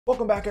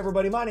Welcome back,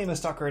 everybody. My name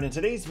is Tucker, and in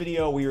today's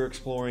video we are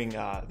exploring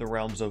the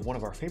realms of one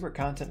of our favorite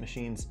content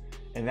machines,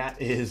 and that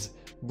is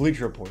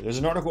Bleacher Report. There's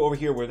an article over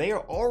here where they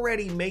are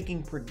already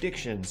making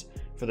predictions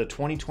for the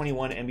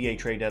 2021 NBA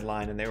trade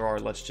deadline, and there are,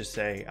 let's just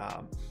say,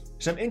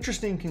 some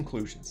interesting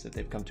conclusions that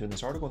they've come to in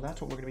this article, and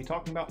that's what we're going to be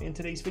talking about in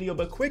today's video.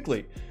 But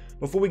quickly,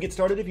 before we get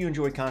started, if you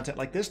enjoy content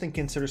like this, then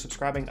consider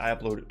subscribing. I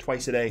upload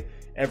twice a day,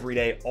 every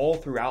day, all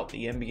throughout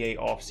the NBA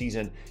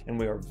offseason, and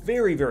we are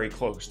very, very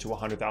close to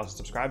 100,000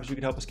 subscribers. You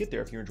can help us get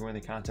there if you're enjoying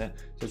the content.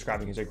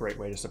 Subscribing is a great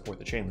way to support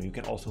the channel. You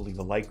can also leave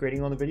a like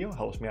rating on the video.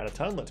 Helps me out a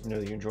ton, lets me know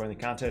that you're enjoying the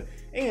content,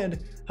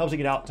 and helps it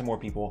get out to more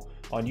people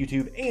on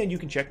YouTube. And you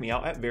can check me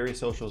out at various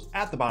socials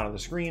at the bottom of the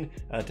screen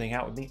to hang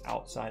out with me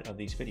outside of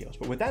these videos.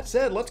 But with that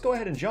said, let's go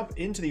ahead and jump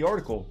into the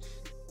article.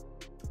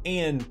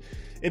 And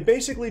it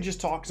basically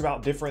just talks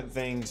about different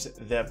things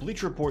that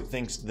Bleacher Report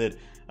thinks that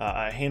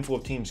a handful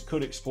of teams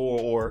could explore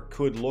or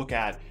could look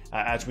at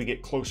as we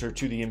get closer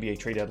to the NBA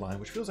trade deadline,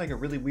 which feels like a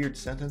really weird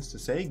sentence to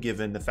say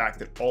given the fact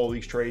that all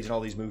these trades and all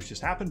these moves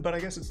just happened, but I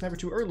guess it's never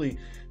too early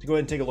to go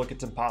ahead and take a look at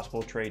some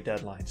possible trade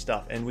deadline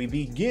stuff. And we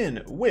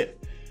begin with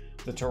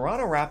the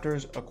Toronto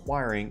Raptors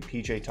acquiring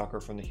PJ Tucker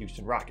from the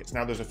Houston Rockets.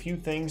 Now, there's a few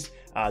things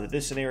that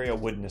this scenario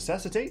would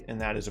necessitate, and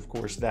that is, of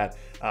course, that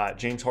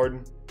James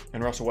Harden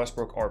and Russell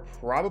Westbrook are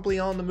probably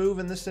on the move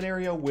in this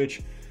scenario,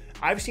 which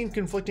I've seen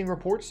conflicting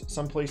reports.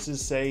 Some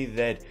places say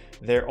that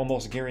they're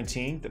almost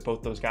guaranteeing that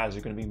both those guys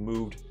are going to be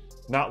moved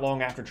not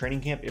long after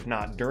training camp, if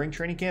not during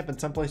training camp. And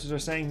some places are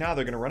saying, no,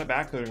 they're going to run it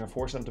back. They're going to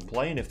force them to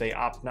play. And if they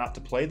opt not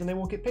to play, then they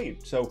won't get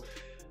paid. So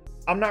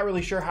I'm not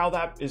really sure how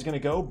that is going to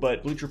go,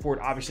 but Bleacher Report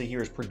obviously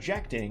here is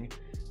projecting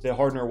that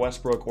Harden or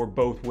Westbrook or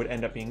both would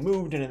end up being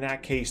moved, and in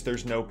that case,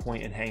 there's no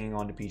point in hanging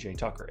on to PJ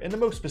Tucker. And the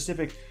most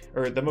specific,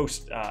 or the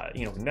most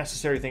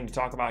necessary thing to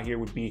talk about here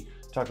would be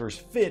Tucker's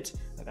fit.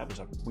 That was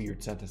a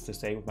weird sentence to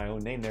say with my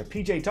own name there.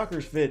 PJ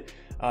Tucker's fit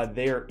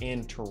there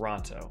in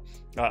Toronto,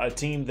 a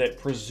team that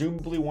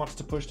presumably wants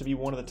to push to be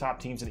one of the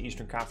top teams in the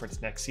Eastern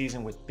Conference next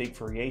season, with big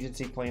free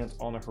agency plans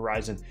on the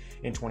horizon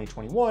in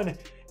 2021,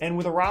 and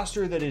with a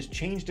roster that has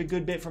changed a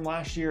good bit from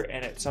last year,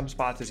 and at some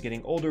spots is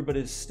getting older, but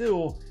is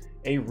still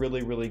a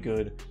really, really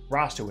good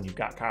roster. When you've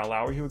got Kyle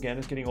Lowry, who again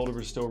is getting older,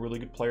 but is still a really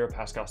good player,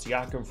 Pascal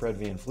Siakam, Fred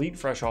VanVleet,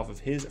 fresh off of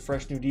his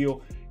fresh new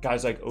deal,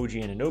 guys like OG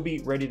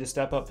Anunoby ready to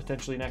step up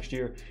potentially next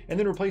year, and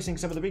then replacing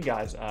some of the big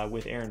guys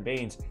with Aaron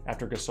Baines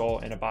after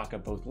Gasol and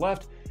Ibaka both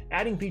left.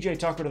 Adding PJ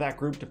Tucker to that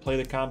group to play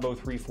the combo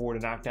 3-4 to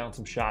knock down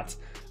some shots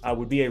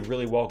would be a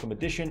really welcome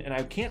addition, and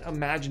I can't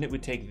imagine it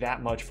would take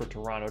that much for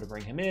Toronto to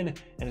bring him in,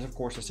 and is of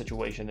course a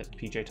situation that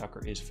PJ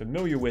Tucker is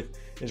familiar with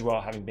as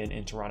well, having been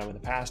in Toronto in the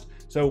past.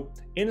 So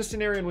in a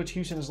scenario in which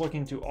Houston is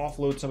looking to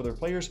offload some of their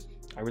players,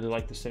 I really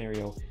like the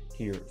scenario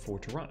here for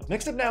Toronto.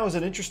 Next up now is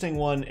an interesting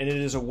one, and it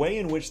is a way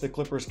in which the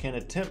Clippers can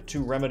attempt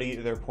to remedy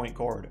their point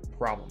guard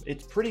problem.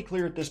 It's pretty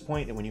clear at this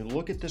point that when you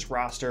look at this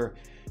roster,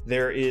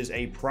 there is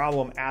a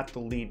problem at the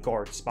lead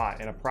guard spot,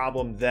 and a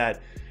problem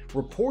that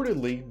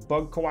reportedly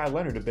bugged Kawhi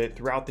Leonard a bit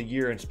throughout the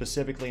year, and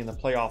specifically in the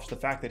playoffs. The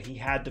fact that he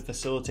had to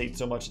facilitate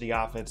so much of the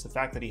offense, the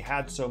fact that he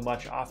had so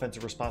much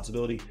offensive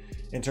responsibility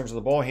in terms of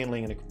the ball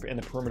handling and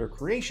the perimeter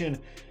creation,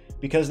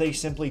 because they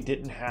simply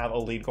didn't have a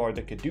lead guard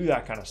that could do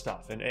that kind of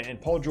stuff.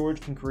 And Paul George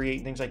can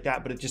create things like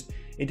that, but it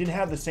didn't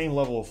have the same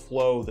level of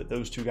flow that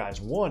those two guys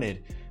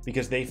wanted,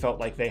 because they felt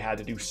like they had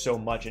to do so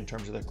much in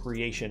terms of the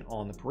creation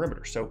on the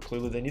perimeter. So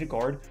clearly they need a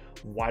guard.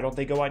 Why don't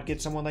they go out and get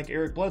someone like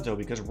Eric Bledsoe?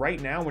 Because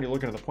right now, when you're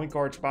looking at the point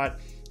guard spot,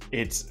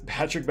 it's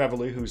Patrick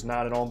Beverley, who's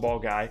not an on-ball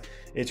guy.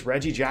 It's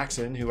Reggie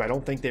Jackson, who I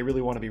don't think they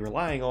really want to be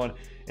relying on.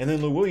 And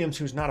then Lou Williams,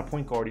 who's not a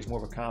point guard. He's more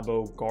of a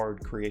combo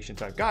guard creation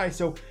type guy.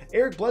 So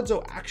Eric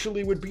Bledsoe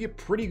actually would be a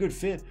pretty good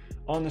fit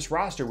on this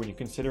roster when you're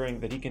considering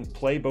that he can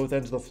play both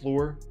ends of the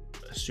floor,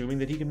 assuming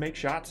that he can make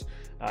shots.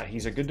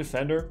 He's a good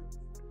defender,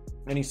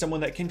 and he's someone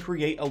that can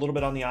create a little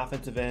bit on the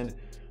offensive end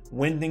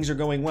when things are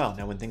going well.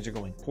 Now, when things are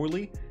going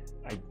poorly,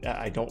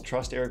 I don't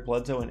trust Eric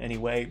Bledsoe in any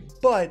way,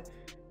 but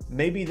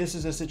maybe this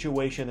is a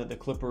situation that the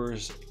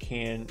Clippers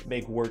can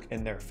make work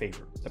in their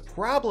favor. The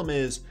problem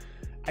is,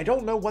 I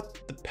don't know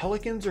what the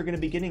Pelicans are going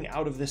to be getting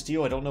out of this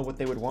deal. I don't know what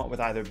they would want with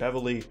either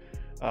Beverley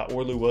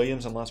or Lou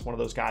Williams, unless one of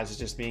those guys is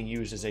just being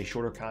used as a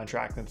shorter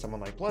contract than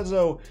someone like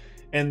Bledsoe.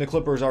 And the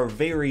Clippers are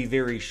very,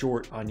 very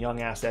short on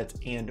young assets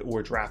and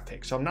or draft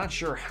picks. So I'm not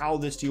sure how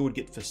this deal would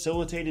get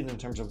facilitated in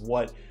terms of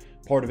what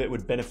part of it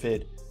would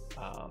benefit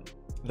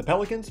the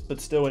Pelicans,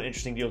 but still an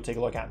interesting deal to take a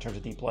look at in terms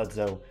of deep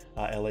Bledsoe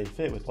LA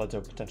fit, with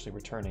Bledsoe potentially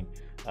returning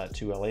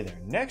to LA there.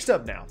 Next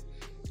up now,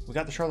 we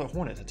got the Charlotte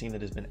Hornets, a team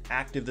that has been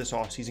active this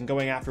offseason,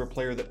 going after a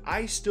player that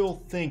I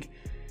still think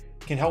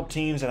can help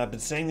teams, and I've been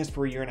saying this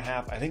for a year and a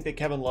half. I think that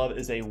Kevin Love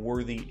is a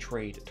worthy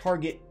trade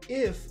target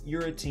if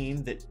you're a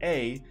team that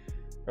A,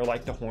 are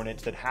like the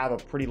Hornets, that have a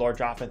pretty large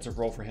offensive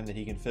role for him that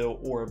he can fill,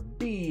 or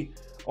B,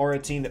 are a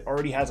team that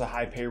already has a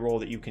high payroll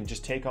that you can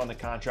just take on the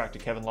contract to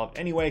Kevin Love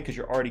anyway, because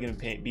you're already going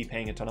to be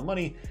paying a ton of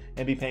money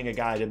and be paying a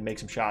guy to make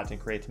some shots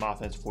and create some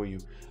offense for you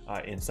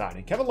inside.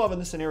 And Kevin Love in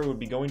this scenario would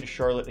be going to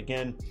Charlotte.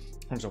 Again,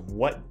 terms of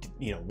what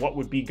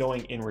would be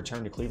going in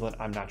return to Cleveland,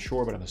 I'm not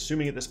sure, but I'm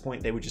assuming at this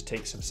point they would just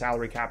take some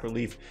salary cap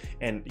relief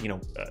and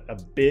a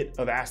bit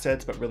of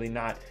assets, but really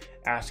not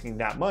asking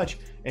that much.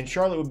 And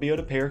Charlotte would be able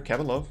to pair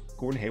Kevin Love,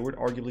 Gordon Hayward,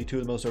 arguably two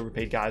of the most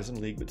overpaid guys in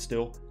the league, but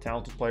still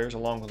talented players,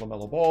 along with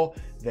LaMelo Ball.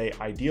 They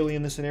ideally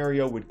in this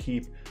scenario would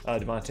keep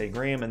Devontae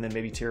Graham, and then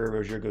maybe Terry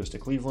Rozier goes to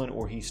Cleveland,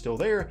 or he's still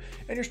there,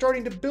 and you're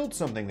starting to build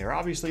something there.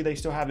 Obviously, they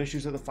still have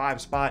issues at the 5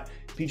 spot.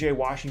 PJ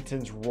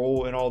Washington's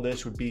role in all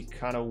this would be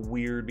kind of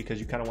weird because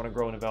you kind of want to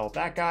grow and develop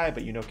that guy,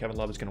 but Kevin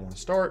Love is going to want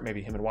to start.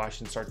 Maybe him and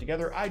Washington start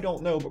together. I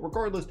don't know, but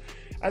regardless,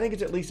 I think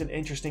it's at least an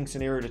interesting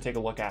scenario to take a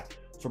look at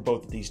for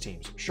both of these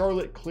teams.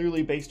 Charlotte,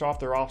 clearly based off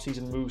their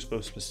offseason moves,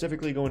 both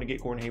specifically going to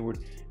get Gordon Hayward,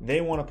 they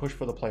want to push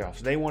for the playoffs.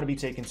 They want to be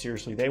taken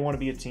seriously. They want to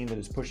be a team that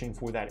is pushing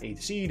for that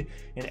 8th seed,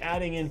 and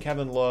adding in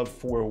Kevin Love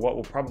for what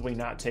will probably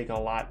not take a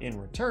lot in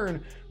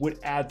return would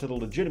add to the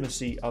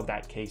legitimacy of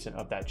that case and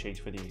of that chase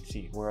for the 8th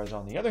seed. Whereas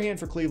on the other hand,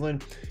 for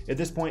Cleveland, at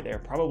this point, they're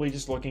probably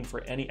just looking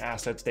for any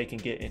assets they can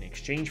get in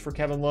exchange for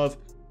Kevin Love.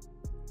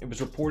 It was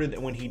reported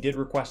that when he did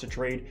request a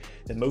trade,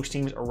 that most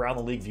teams around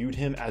the league viewed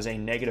him as a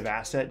negative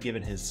asset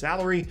given his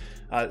salary.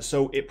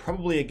 So it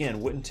probably, again,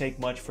 wouldn't take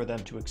much for them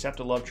to accept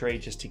a Love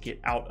trade just to get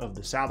out of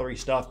the salary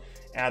stuff,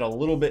 add a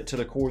little bit to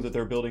the core that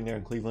they're building there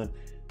in Cleveland.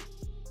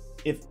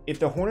 If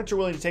the Hornets are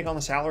willing to take on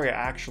the salary, I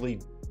actually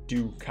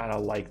do kind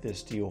of like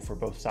this deal for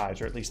both sides,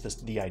 or at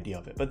least the idea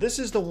of it. But this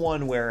is the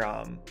one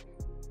where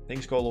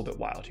things go a little bit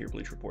wild here,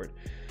 Bleacher Report.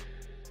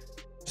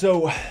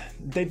 So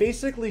they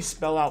basically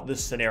spell out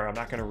this scenario. I'm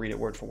not going to read it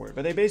word for word,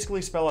 but they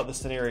basically spell out the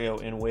scenario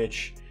in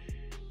which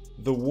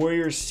the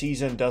Warriors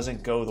season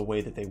doesn't go the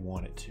way that they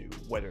want it to,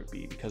 whether it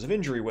be because of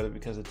injury, whether it be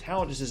because the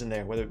talent just isn't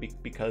there, whether it be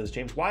because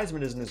James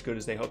Wiseman isn't as good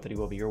as they hope that he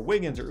will be, or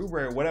Wiggins or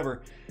Oubre or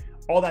whatever.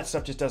 All that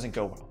stuff just doesn't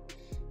go well.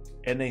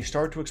 And they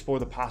start to explore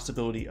the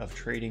possibility of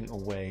trading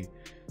away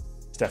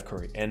Steph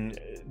Curry. And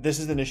this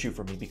is an issue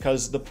for me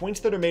because the points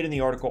that are made in the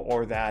article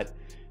are that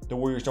the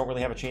Warriors don't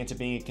really have a chance of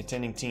being a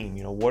contending team.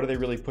 What are they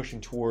really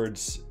pushing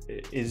towards?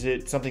 Is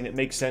it something that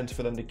makes sense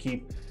for them to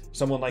keep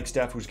someone like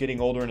Steph, who's getting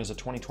older and is a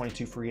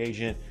 2022 free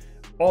agent?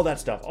 All that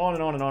stuff, on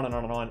and on and on and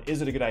on and on.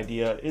 Is it a good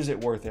idea? Is it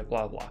worth it?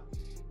 Blah, blah.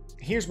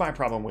 Here's my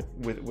problem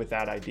with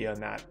that idea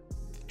and that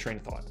train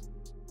of thought.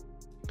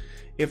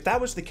 If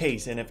that was the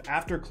case, and if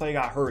after Klay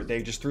got hurt,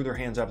 they just threw their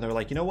hands up and they were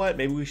like, you know what,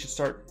 maybe we should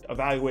start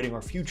evaluating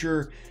our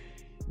future.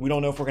 We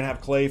don't know if we're going to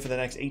have Klay for the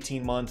next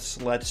 18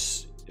 months.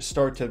 Let's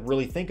start to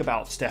really think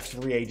about Steph's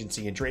free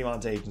agency and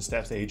Draymond's age and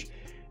Steph's age.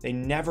 They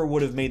never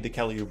would have made the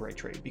Kelly Oubre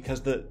trade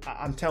because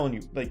I'm telling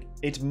you,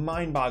 it's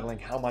mind-boggling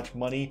how much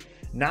money,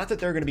 not that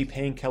they're going to be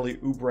paying Kelly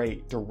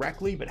Oubre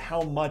directly, but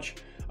how much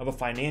of a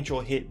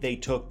financial hit they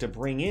took to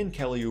bring in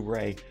Kelly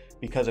Oubre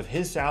because of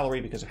his salary,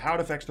 because of how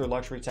it affects their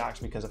luxury tax,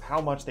 because of how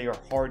much they are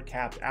hard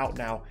capped out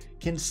now,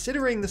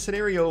 considering the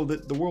scenario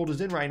that the world is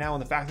in right now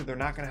and the fact that they're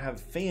not going to have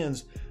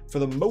fans for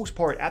the most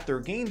part at their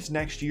games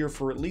next year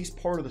for at least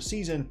part of the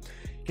season.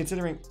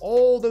 Considering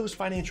all those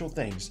financial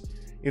things,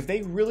 if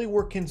they really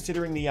were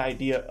considering the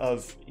idea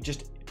of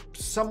just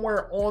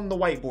somewhere on the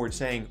whiteboard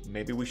saying,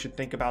 maybe we should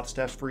think about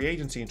Steph's free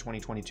agency in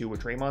 2022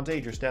 with Draymond's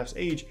age or Steph's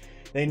age,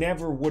 they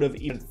never would have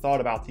even thought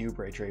about the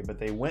Oubre trade, but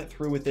they went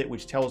through with it,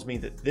 which tells me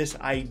that this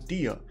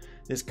idea,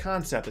 this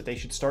concept that they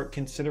should start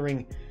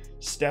considering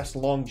Steph's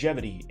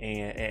longevity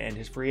and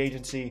his free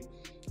agency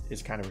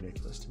is kind of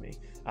ridiculous to me.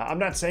 I'm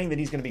not saying that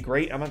he's going to be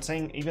great. I'm not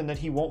saying even that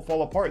he won't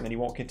fall apart and that he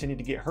won't continue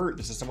to get hurt.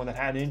 This is someone that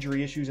had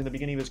injury issues in the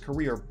beginning of his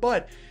career.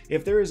 But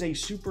if there is a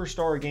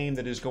superstar game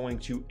that is going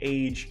to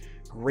age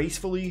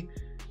gracefully,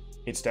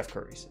 it's Steph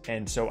Curry's.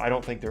 And so I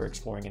don't think they're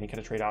exploring any kind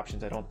of trade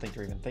options. I don't think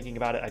they're even thinking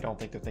about it. I don't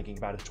think they're thinking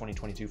about his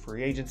 2022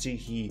 free agency.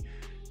 He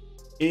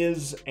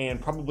is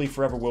and probably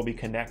forever will be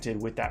connected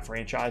with that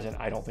franchise. And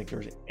I don't think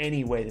there's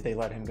any way that they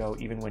let him go,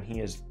 even when he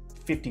is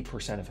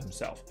 50% of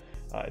himself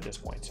at this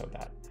point. So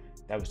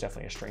that was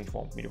definitely a strange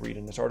one for me to read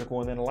in this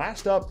article. And then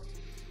last up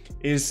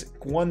is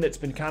one that's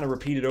been kind of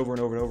repeated over and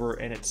over and over.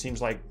 And it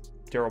seems like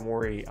Daryl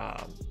Morey,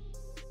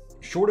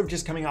 short of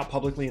just coming out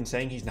publicly and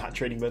saying he's not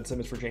trading Ben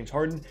Simmons for James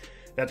Harden,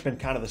 that's been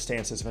kind of the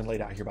stance that's been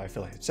laid out here by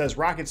Philly. It says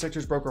Rockets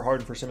Sixers broker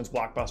Harden for Simmons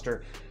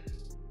blockbuster.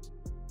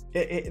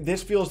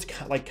 This feels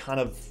like kind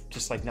of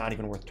just like not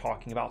even worth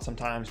talking about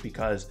sometimes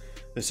because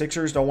the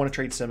Sixers don't want to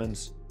trade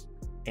Simmons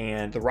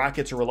and the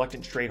Rockets are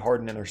reluctant to trade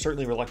Harden, and they're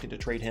certainly reluctant to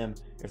trade him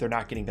if they're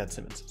not getting Ben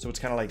Simmons. So it's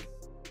kind of like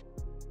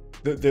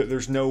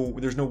there's no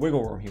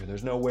wiggle room here.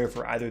 There's nowhere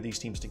for either of these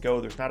teams to go.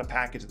 There's not a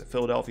package that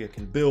Philadelphia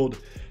can build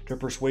to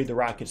persuade the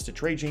Rockets to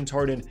trade James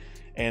Harden,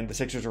 and the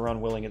Sixers are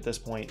unwilling at this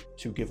point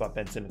to give up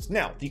Ben Simmons.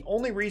 Now, the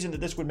only reason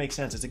that this would make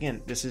sense is,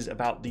 again, this is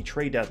about the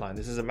trade deadline.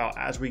 This is about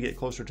as we get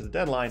closer to the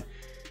deadline.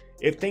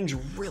 If things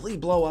really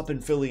blow up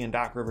in Philly in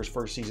Doc Rivers'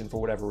 first season for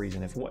whatever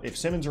reason, if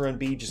Simmons or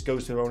Embiid just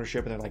goes to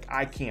ownership and they're like,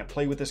 I can't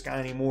play with this guy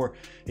anymore,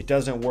 it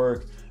doesn't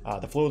work,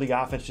 the flow of the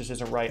offense just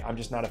isn't right, I'm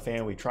just not a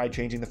fan, we've tried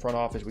changing the front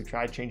office, we've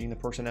tried changing the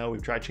personnel,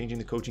 we've tried changing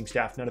the coaching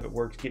staff, none of it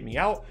works, get me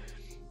out.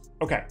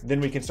 Okay, then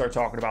we can start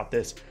talking about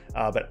this.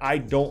 But I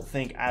don't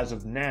think as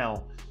of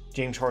now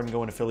James Harden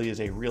going to Philly is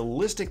a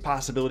realistic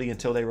possibility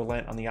until they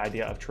relent on the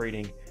idea of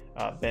trading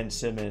Ben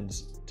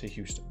Simmons to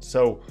Houston.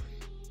 So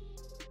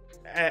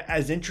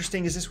as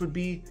interesting as this would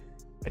be,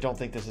 I don't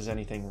think this is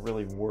anything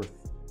really worth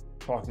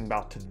talking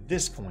about to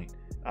this point.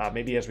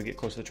 Maybe as we get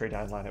close to the trade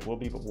deadline, it will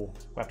be, but we'll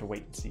have to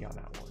wait and see on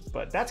that one.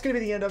 But that's going to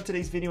be the end of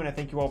today's video, and I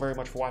thank you all very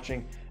much for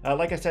watching.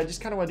 Like I said,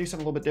 just kind of want to do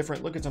something a little bit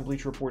different, look at some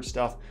Bleacher Report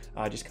stuff,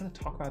 just kind of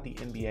talk about the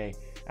NBA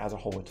as a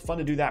whole. It's fun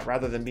to do that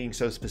rather than being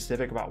so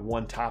specific about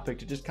one topic,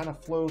 to just kind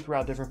of flow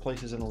throughout different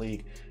places in the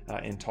league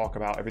and talk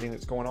about everything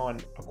that's going on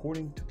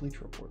according to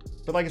Bleacher Report.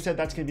 But like I said,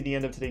 that's going to be the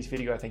end of today's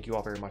video. I thank you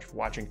all very much for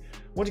watching.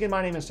 Once again,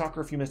 my name is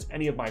Tucker. If you missed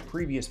any of my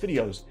previous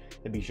videos,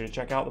 then be sure to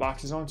check out the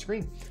boxes on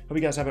screen. Hope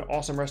you guys have an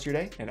awesome rest of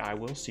your day, and I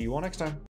will see you all next time.